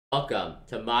Welcome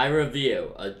to my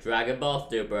review of Dragon Ball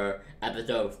Super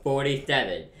episode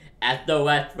 47.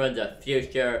 SOS from the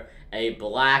future, a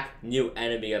black new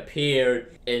enemy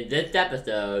appeared. In this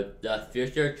episode, the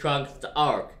Future Trunks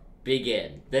arc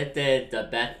begins. This is the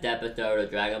best episode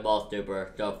of Dragon Ball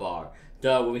Super so far.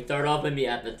 So when we start off in the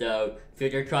episode,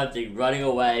 Future Trunks is running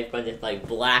away from this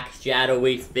black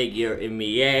shadowy figure in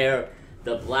the air.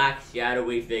 The black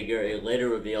shadowy figure is later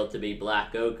revealed to be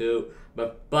Black Goku.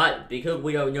 But because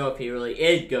we don't know if he really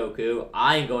is Goku,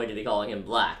 I'm going to be calling him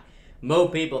Black.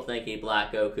 Most people think he's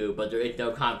Black Goku, but there is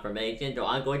no confirmation, so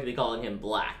I'm going to be calling him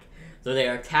Black. So they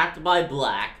are attacked by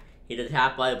Black. He's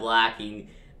attacked by Black.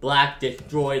 Black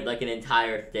destroyed an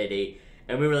entire city.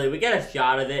 And we get a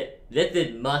shot of it. This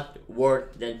is much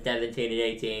worse than 17 and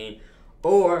 18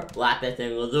 or Lapis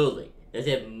and Lazuli. This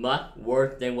is much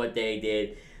worse than what they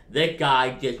did. This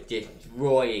guy just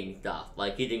destroying stuff.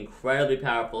 He's incredibly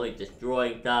powerful. He's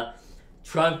destroying stuff.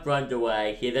 Trunks runs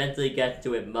away. He eventually gets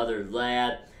to his mother's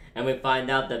lab. And we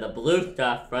find out that the blue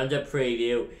stuff from the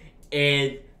preview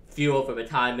is fuel from a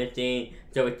time machine.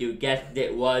 So if you guessed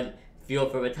it was fuel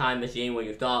from a time machine when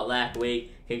you saw it last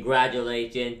week,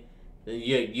 congratulations.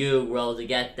 You rolled to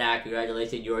get that.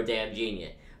 Congratulations, you're a damn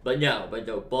genius. But no,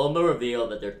 the Bulma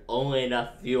revealed that there's only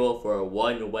enough fuel for a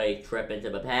one-way trip into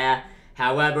the past.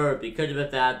 However, because of the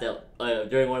fact that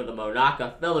during one of the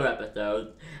Monaka filler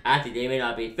episodes, actually they may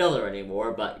not be filler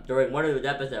anymore, but during one of those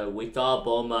episodes, we saw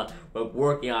Bulma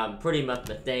working on pretty much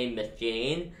the same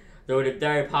machine. So it is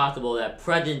very possible that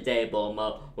present-day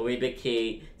Bulma will be the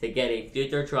key to getting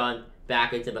Future Trunks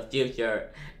back into the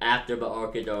future after the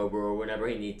arc is over or whenever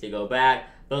he needs to go back.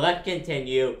 But let's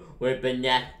continue with the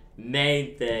next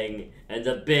main thing and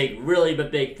the big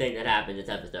thing that happened this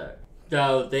episode.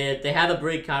 So they have a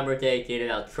brief conversation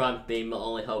about Trunks being the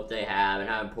only hope they have and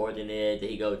how important it is that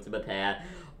he goes to the past.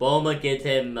 Bulma gives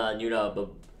him, the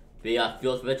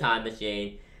fuel for the time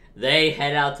machine. They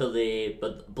head out to leave,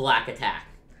 but Black attacks.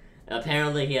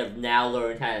 Apparently, he has now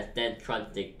learned how to send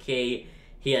Trunks the key.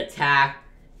 He attacks,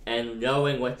 and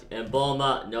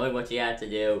Bulma, knowing what she has to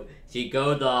do, she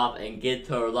goes off and gives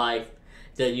her life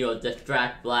to,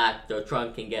 distract Black so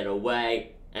Trunks can get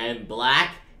away. And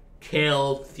Black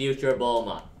killed Future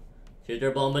Bulma.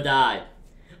 Future Bulma died.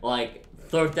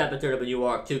 First episode of the new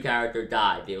arc, 2 characters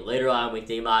died. Later on, we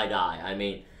see Mai die. I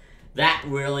mean, that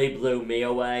really blew me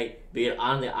away. Because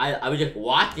honestly, I was just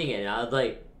watching it, and I was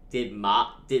like, did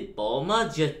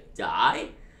Bulma just die?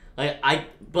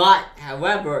 But,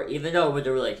 however, even though it was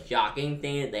a really shocking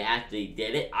thing that they actually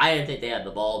did it, I didn't think they had the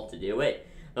balls to do it.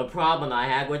 The problem I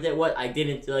had with it was I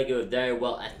didn't feel like it was very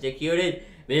well executed.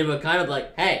 They were kind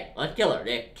of hey, let's kill her.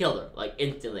 They killed her,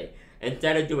 instantly.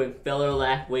 Instead of doing filler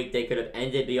last week, they could have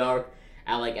ended the arc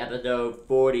at, episode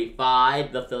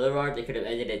 45, the filler arc. They could have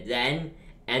ended it then,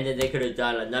 and then they could have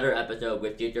done another episode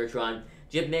with Future Trunks,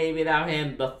 just maybe without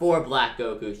him before Black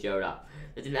Goku showed up.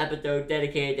 It's an episode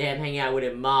dedicated to him hanging out with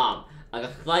his mom. A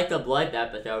slice of life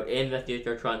episode in the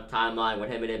Future Trunks timeline with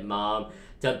him and his mom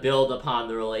to build upon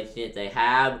the relationship they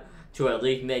have to at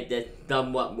least make this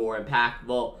somewhat more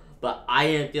impactful. But I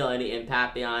didn't feel any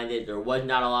impact behind it. There was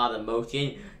not a lot of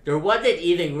emotion. There wasn't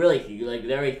even really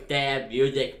very sad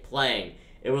music playing.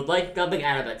 It was like something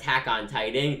out of Attack on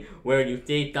Titan, where you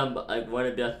see one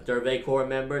of the Survey Corps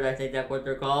members, I think that's what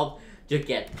they're called, just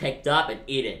get picked up and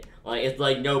eaten. It's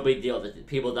no big deal.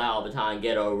 People die all the time,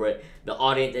 get over it. The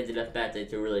audience isn't expected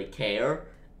to really care.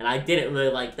 And I didn't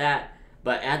really like that.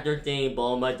 But after seeing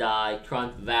Bulma die,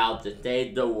 Trunks vowed to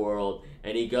save the world,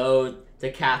 and he goes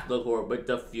to Castle Court with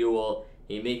the fuel.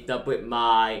 He meets up with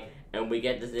Mai, and we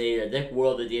get to see that this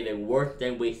world is even worse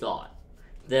than we thought.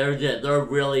 They're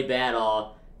really bad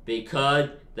off because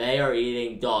they are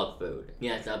eating dog food.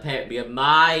 Yes, apparently, because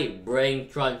Mai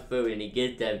brings Trunks food and he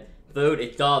gives them food.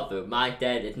 It's dog food. Mai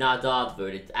said it's not dog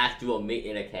food, it's actual meat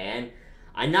in a can.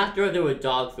 I'm not sure if it was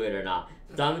dog food or not.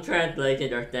 Some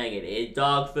translations are saying it is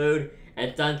dog food,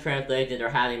 and some translations are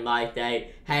having Mai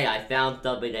say, hey, I found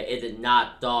something that isn't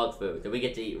not dog food. So we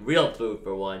get to eat real food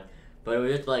for once. But it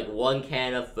was just one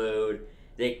can of food.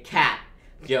 The cat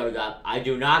shows up. I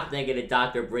do not think it is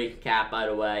Dr. Brief's cat, by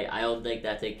the way. I don't think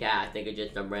that's a cat. I think it's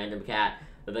just some random cat.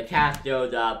 But the cat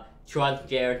shows up. Trunks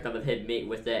shares some of his meat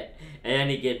with it. And then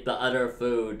he gets the other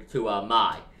food to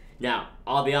Mai. Now,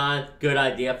 I'll be honest, good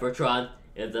idea for Trunks.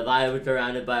 If I was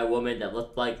surrounded by a woman that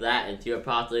looked like that, and she was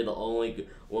possibly the only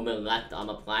woman left on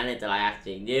the planet that I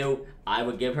actually knew, I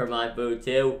would give her my food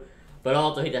too. But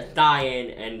also, he's a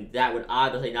Saiyan, and that would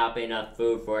obviously not be enough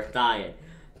food for a Saiyan.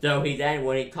 So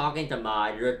when he's talking to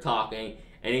Mai, they're talking,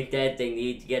 and he said they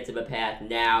need to get to the past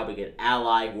now because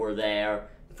allies were there,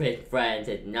 his friends,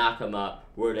 his Nakama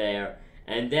were there,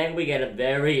 And then we get a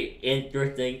very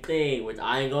interesting thing, which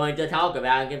I'm going to talk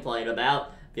about and complain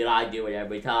about, because I do it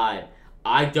every time.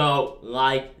 I don't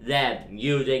like them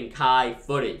using Kai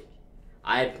footage.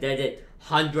 I've said it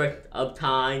hundreds of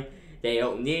times. They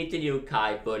don't need to use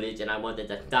Kai footage, and I want them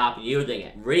to stop using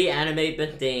it. Reanimate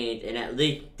the scenes in at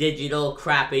least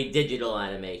crappy digital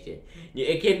animation.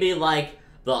 It can be like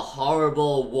the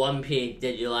horrible One Piece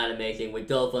digital animation with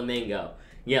Doflamingo.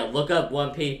 Yeah, look up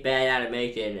One Piece bad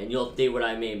animation, and you'll see what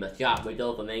I mean. The shot with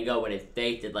Doflamingo when his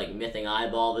face is like missing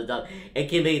eyeballs and stuff. It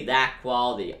can be that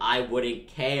quality. I wouldn't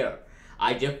care.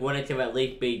 I just want it to at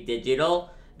least be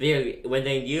digital. When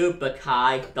they use the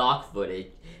Kai stock footage,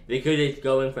 because it's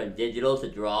going from digital to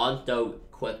drawn so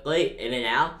quickly, in and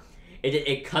out,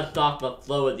 it cuts off the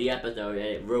flow of the episode and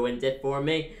it ruins it for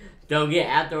me. So yeah,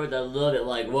 afterwards a little bit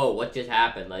like, whoa, what just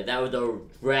happened? Like, that was a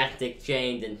drastic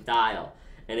change in style.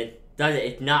 And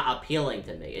it's not appealing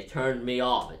to me. It turns me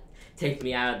off. It takes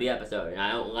me out of the episode, and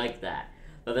I don't like that.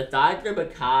 But besides the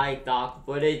Kai stock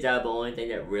footage, that's the only thing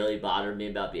that really bothered me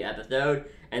about the episode.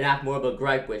 And that's more of a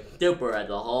gripe with Super as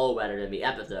a whole rather than the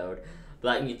episode.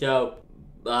 But, so,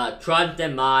 Trunks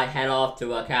and Mai head off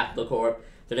to a Capsule Corp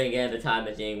so they can get in the time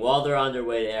machine. While they're on their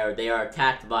way there, they are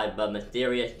attacked by the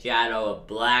mysterious shadow of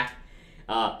Black.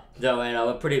 Mai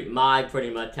pretty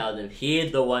much tells them he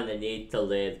is the one that needs to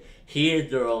live. He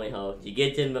is their only hope. She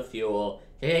gets him the fuel.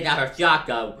 She takes out her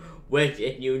shotgun, which,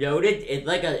 if you notice,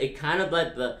 it's kind of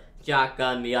like the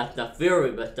shotgun the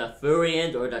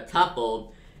Stafurians or the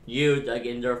Tuffles used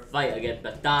in their fight against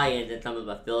the Science and some of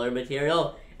the filler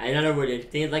material. In other words, it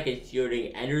seems like it's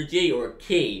shooting energy or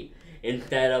ki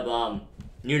instead of,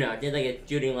 it seems like it's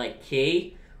shooting like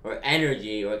ki or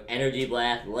energy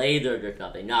blast, lasers or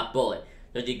something, not bullets.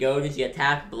 So she goes and she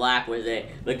attacks Black with it.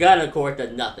 The gun, of course,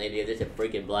 does nothing because it's a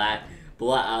freaking Black.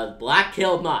 Black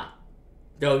killed Mai.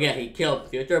 So yeah, he killed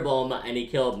Future Bulma and he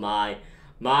killed Mai.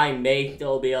 Mai may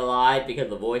still be alive because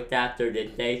the voice actor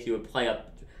did say she would play a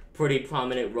pretty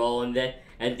prominent role in this,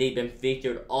 and they've been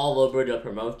featured all over the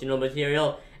promotional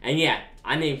material. And yeah,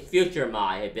 I mean, Future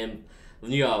Mai had been,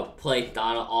 placed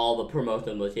on all the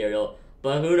promotional material.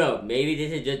 But who knows? Maybe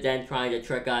this is just them trying to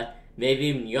trick us. Maybe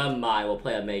young Mai will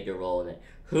play a major role in it.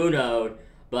 Who knows?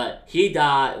 But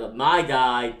Mai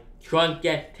died, Trunks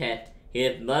gets pissed,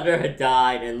 his mother had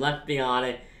died, and let's be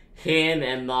honest, him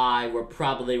and Mai were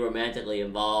probably romantically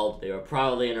involved. They were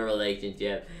probably in a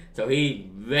relationship. So he's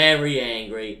very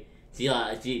angry.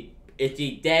 If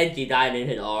she's dead, she died in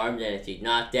his arms, and if she's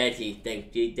not dead, he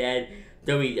thinks she's dead.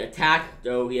 So he attacks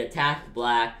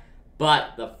Black.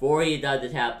 But before he does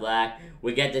attack Black,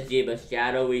 we get to see the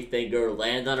shadowy figure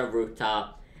land on a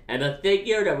rooftop, and the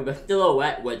figure that was a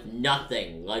silhouette was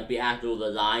nothing like the actual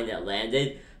design that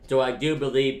landed. So I do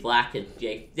believe Black can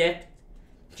shapeshift,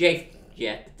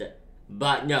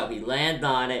 but no, he lands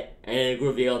on it, and it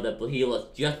reveals that he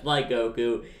looks just like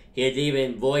Goku. He is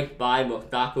even voiced by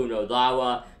Masaku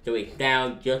Nozawa, so he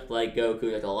sounds just like Goku.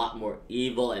 There's a lot more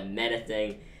evil and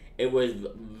menacing. It was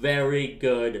very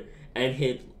good. And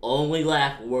his only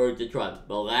last words to Trunks,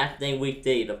 the last thing we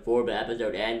see before the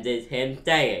episode ends, is him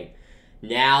saying,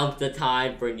 "Now's the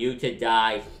time for you to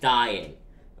die, Saiyan,"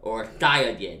 or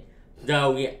Saiyajin.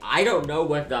 So I don't know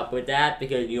what's up with that,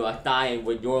 because a Saiyan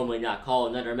would normally not call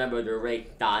another member of the race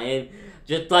Saiyan.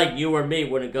 Just like you or me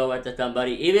wouldn't go after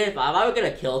somebody. Even if I were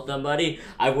gonna kill somebody,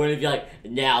 I wouldn't be like,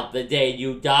 "Now's the day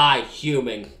you die,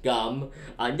 human scum."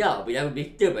 No, that would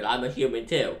be stupid. I'm a human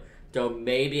too. So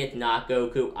maybe it's not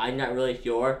Goku, I'm not really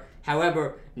sure.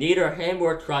 However, neither him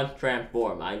or Trunks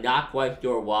transform. I'm not quite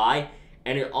sure why.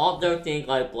 And it also seems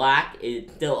like Black is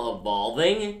still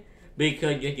evolving,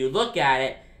 because if you look at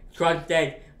it, Trunks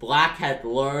said Black has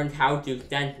learned how to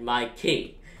sense my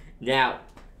ki. Now,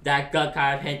 that does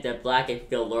kind of hint that Black is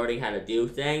still learning how to do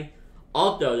things.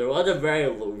 Also, there was a very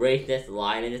racist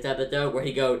line in this episode where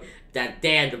he goes, "That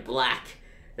damned Black.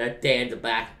 That damned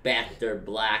bastard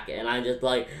Black," and I'm just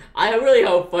like, I really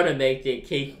hope Funimation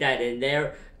keeps that in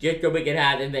there, just so we can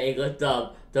have in the English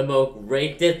dub the most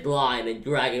racist line in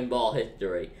Dragon Ball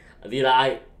history.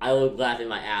 I was laughing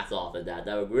my ass off at that.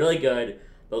 That was really good.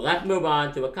 But let's move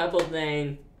on to a couple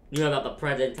things, about the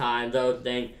present time, those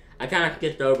things. I kind of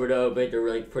skipped over those, but they're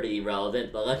really pretty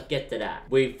irrelevant, but let's get to that.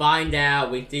 We find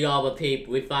out that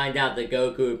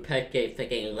Goku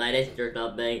picking lettuce or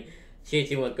something,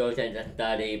 teaching what goes into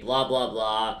study, blah blah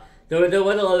blah. So there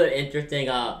was a little bit interesting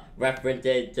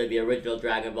references to the original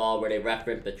Dragon Ball where they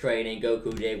referenced the training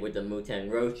Goku did with the Muten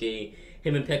Roshi.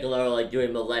 Him and Piccolo are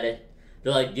doing the lettuce.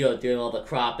 They're doing all the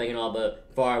cropping and all the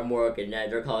farm work, and then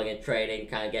they're calling it training,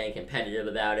 kind of getting competitive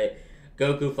about it.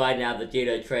 Goku finding out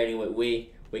Vegeta training with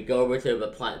we go over to the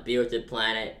Beerus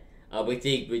planet. We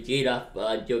see Vegeta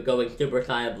going Super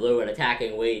Saiyan Blue and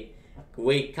attacking Weak.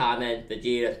 Weak comment,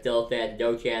 Vegeta still stands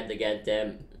no chance against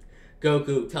him.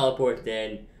 Goku teleports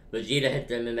in, Vegeta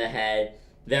hits him in the head.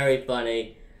 Very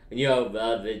funny.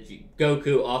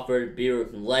 Goku offered Beerus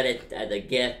lettuce as a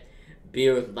gift.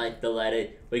 Beerus likes to let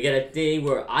it. We get a scene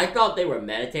where I thought they were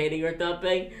meditating or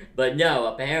something, but no.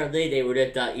 Apparently, they were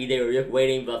just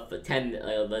waiting for 10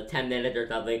 minutes or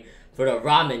something for the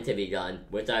ramen to be done,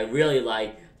 which I really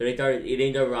like. So they started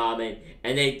eating the ramen,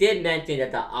 and they did mention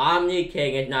that the Omni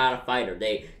King is not a fighter.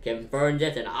 They confirmed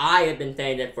this, and I have been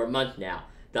saying this for months now.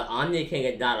 The Omni King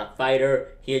is not a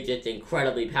fighter. He is just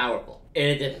incredibly powerful.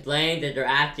 It is explained that there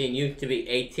actually used to be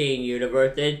 18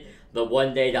 universes. But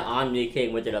one day the Omni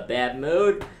King was in a bad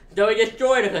mood, so he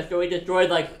destroyed it. So he destroyed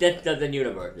like 6 dozen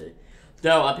universes.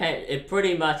 So it's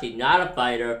pretty much he's not a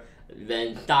fighter.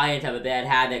 Then Saiyans have a bad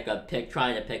habit of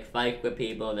trying to pick fights with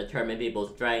people and determine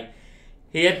people's strength.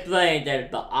 He explained that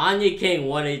if the Omni King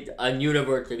wanted a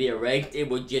universe to be erased, it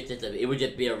would just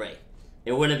be erased.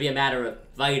 It wouldn't be a matter of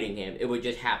fighting him. It would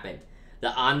just happen.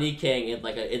 The Omni King is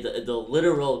like a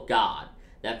literal god.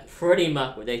 That's pretty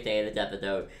much what they say in this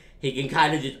episode. He can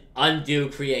kind of just undo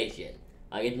creation.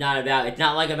 Like it's not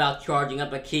like about charging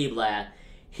up a key blast.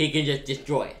 He can just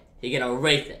destroy it. He can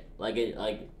erase it like an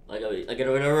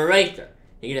eraser.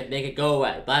 He can just make it go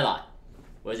away. Bye bye.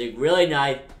 Was it really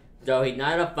nice? So he's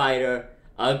not a fighter.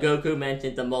 Goku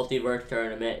mentioned the multiverse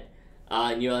tournament.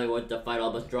 He wants to fight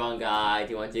all the strong guys.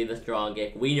 He wants to be the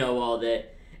strongest. We know all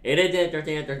that. It is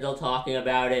interesting that they're still talking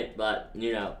about it, but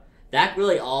that's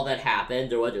really all that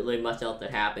happened. There wasn't really much else that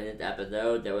happened in this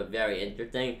episode that was very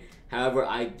interesting. However,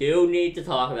 I do need to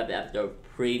talk about the episode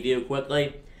preview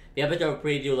quickly. The episode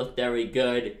preview looks very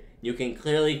good. You can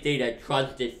clearly see that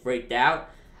Trunks is freaked out.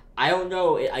 I don't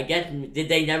know, I guess, did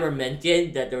they never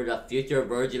mention that there was a future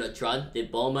version of Trunks?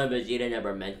 Did Bulma and Vegeta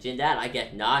never mention that? I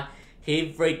guess not.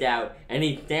 He freaked out, and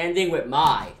he's standing with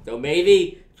Mai. So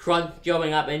maybe Trunks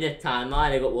showing up in this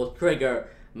timeline will trigger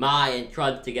Mai and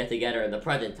Trunks to get together in the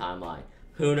present timeline.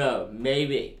 Who knows?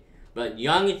 Maybe. But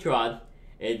young Trunks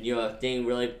is, being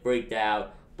really freaked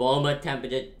out. Bulma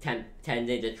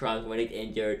tending to Trunks when he's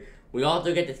injured. We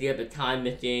also get to see if the time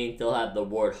machine still have the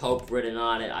word hope written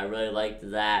on it. I really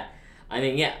liked that. I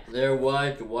mean, yeah, there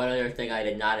was one other thing I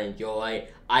did not enjoy.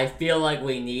 I feel like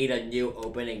we need a new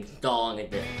opening song at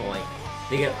this point.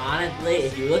 Because honestly,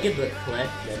 if you look at the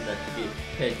clips and the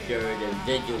pictures and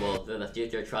visuals of the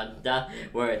future Trunks stuff,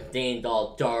 where it seems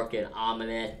all dark and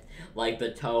ominous, like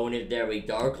the tone is very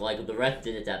dark, like the rest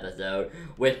of this episode,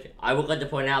 which I would like to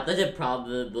point out, this is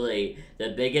probably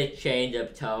the biggest change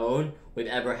of tone we've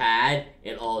ever had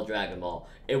in all of Dragon Ball.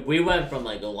 We went from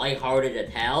like lighthearted as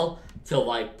hell to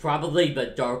like probably the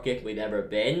darkest we've ever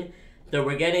been. So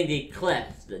we're getting the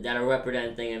clips that are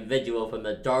representing a visual from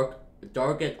the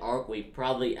darkest arc we've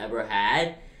probably ever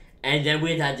had. And then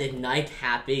we had this nice,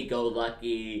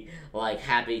 happy-go-lucky, like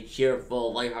happy,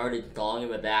 cheerful, lighthearted song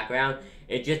in the background.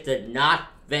 It just did not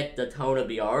fit the tone of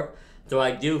the arc. So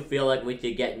I do feel like we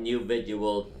should get new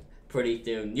visuals pretty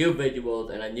soon. New visuals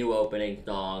and a new opening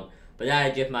song. But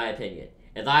that is just my opinion.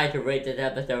 If I had to rate this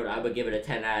episode, I would give it a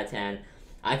 10 out of 10.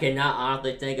 I cannot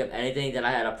honestly think of anything that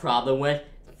I had a problem with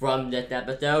from this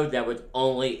episode that was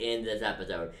only in this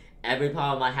episode. Every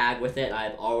problem I had with it,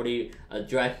 I've already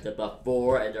addressed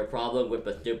before, and the problem with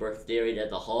the Super series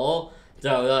as a whole.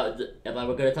 So, if I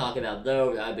were going to talk about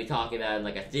those, I'd be talking about it in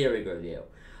like a series review.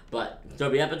 But,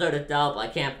 so the episode itself, I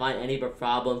can't find any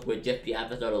problems with just the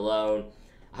episode alone.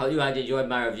 I hope you guys enjoyed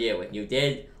my review. If you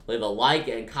did, leave a like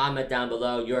and comment down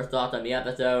below your thoughts on the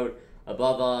episode.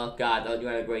 Above all, guys, I hope you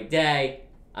had a great day.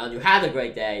 I hope you have a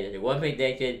great day. This is One Piece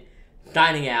Nation,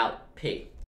 signing out. Peace.